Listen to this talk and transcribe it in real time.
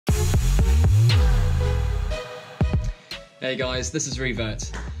Hey guys, this is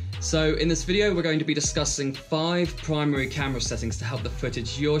Revrt. So in this video we're going to be discussing 5 primary camera settings to help the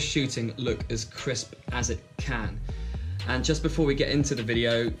footage you're shooting look as crisp as it can. And just before we get into the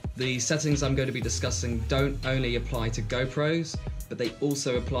video, the settings I'm going to be discussing don't only apply to GoPros, but they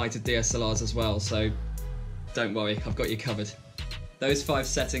also apply to DSLRs as well, so don't worry, I've got you covered. Those 5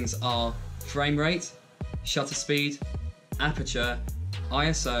 settings are frame rate, shutter speed, aperture,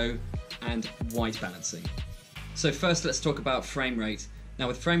 ISO, and white balancing. So first let's talk about frame rate. Now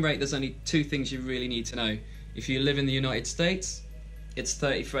with frame rate there's only 2 things you really need to know. If you live in the United States, it's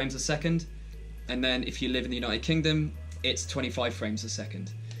 30 frames a second, and then if you live in the United Kingdom, it's 25 frames a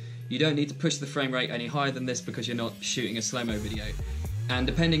second. You don't need to push the frame rate any higher than this because you're not shooting a slow-mo video. And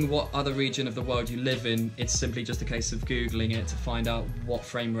depending what other region of the world you live in, it's simply just a case of Googling it to find out what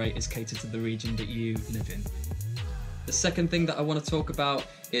frame rate is catered to the region that you live in. The second thing that I want to talk about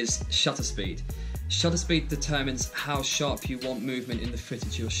is shutter speed. Shutter speed determines how sharp you want movement in the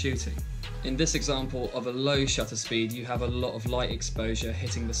footage you're shooting. In this example of a low shutter speed, you have a lot of light exposure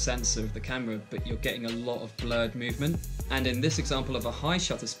hitting the sensor of the camera, but you're getting a lot of blurred movement. And in this example of a high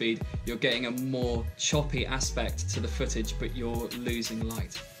shutter speed, you're getting a more choppy aspect to the footage, but you're losing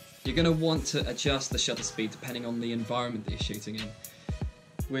light. You're going to want to adjust the shutter speed depending on the environment that you're shooting in.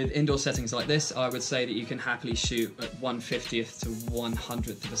 With indoor settings like this, I would say that you can happily shoot at 1/50th to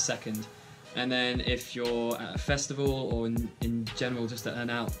 100th of a second. And then if you're at a festival or in general just at an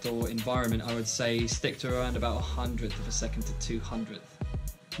outdoor environment, I would say stick to around about 100th of a second to 200th.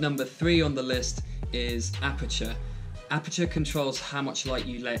 Number 3 on the list is aperture. Aperture controls how much light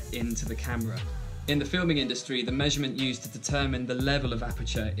you let into the camera. In the filming industry, the measurement used to determine the level of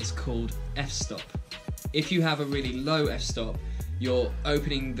aperture is called f-stop. If you have a really low f-stop, you're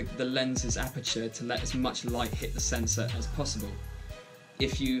opening the lens's aperture to let as much light hit the sensor as possible.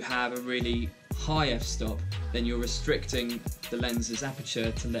 If you have a really high f-stop, then you're restricting the lens's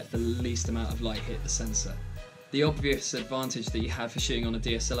aperture to let the least amount of light hit the sensor. The obvious advantage that you have for shooting on a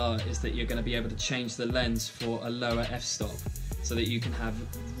DSLR is that you're going to be able to change the lens for a lower f-stop, so that you can have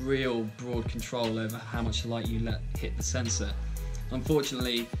real broad control over how much light you let hit the sensor.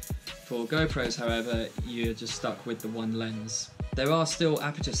 Unfortunately, for GoPros, however, you're just stuck with the one lens. There are still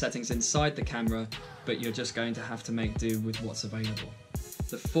aperture settings inside the camera, but you're just going to have to make do with what's available.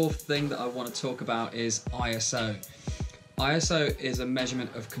 The 4th thing that I want to talk about is ISO. ISO is a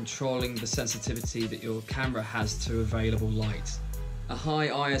measurement of controlling the sensitivity that your camera has to available light. A high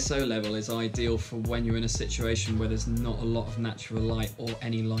ISO level is ideal for when you're in a situation where there's not a lot of natural light or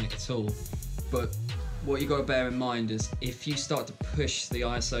any light at all. But what you've got to bear in mind is if you start to push the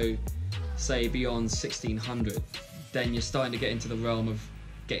ISO, say beyond 1600, then you're starting to get into the realm of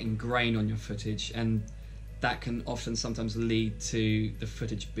getting grain on your footage, and that can often sometimes lead to the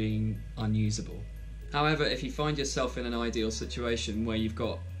footage being unusable. However, if you find yourself in an ideal situation where you've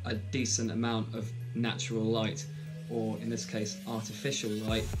got a decent amount of natural light, or in this case artificial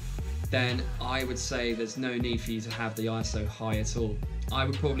light, then I would say there's no need for you to have the ISO high at all. I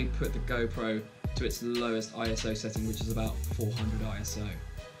would probably put the GoPro to its lowest ISO setting, which is about 400 ISO.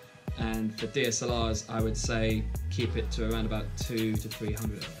 And for DSLRs, I would say keep it to around about 200 to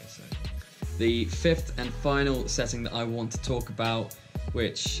 300 ISO. The 5th and final setting that I want to talk about,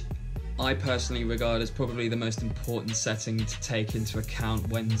 which I personally regard as probably the most important setting to take into account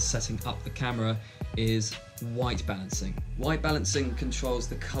when setting up the camera, is white balancing. White balancing controls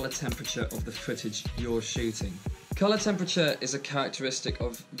the color temperature of the footage you're shooting. Color temperature is a characteristic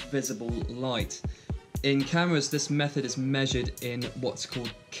of visible light. In cameras, this method is measured in what's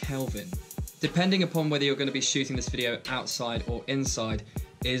called Kelvin. Depending upon whether you're going to be shooting this video outside or inside,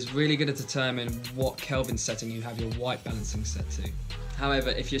 is really going to determine what Kelvin setting you have your white balancing set to. However,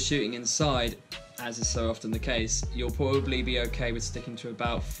 if you're shooting inside, as is so often the case, you'll probably be okay with sticking to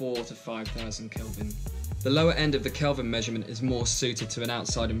about 4,000 to 5,000 Kelvin. The lower end of the Kelvin measurement is more suited to an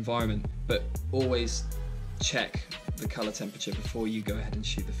outside environment, but always check the color temperature before you go ahead and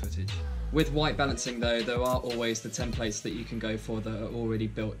shoot the footage. With white balancing though, there are always the templates that you can go for that are already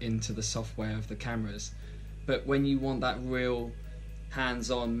built into the software of the cameras. But when you want that real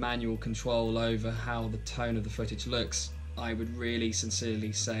hands-on manual control over how the tone of the footage looks, I would really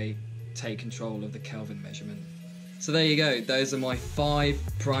sincerely say take control of the Kelvin measurement. So there you go, those are my 5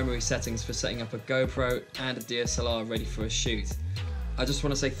 primary settings for setting up a GoPro and a DSLR ready for a shoot. I just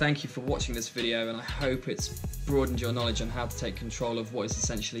want to say thank you for watching this video, and I hope it's broadened your knowledge on how to take control of what is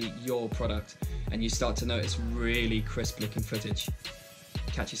essentially your product and you start to notice really crisp looking footage.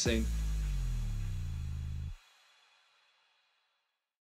 Catch you soon.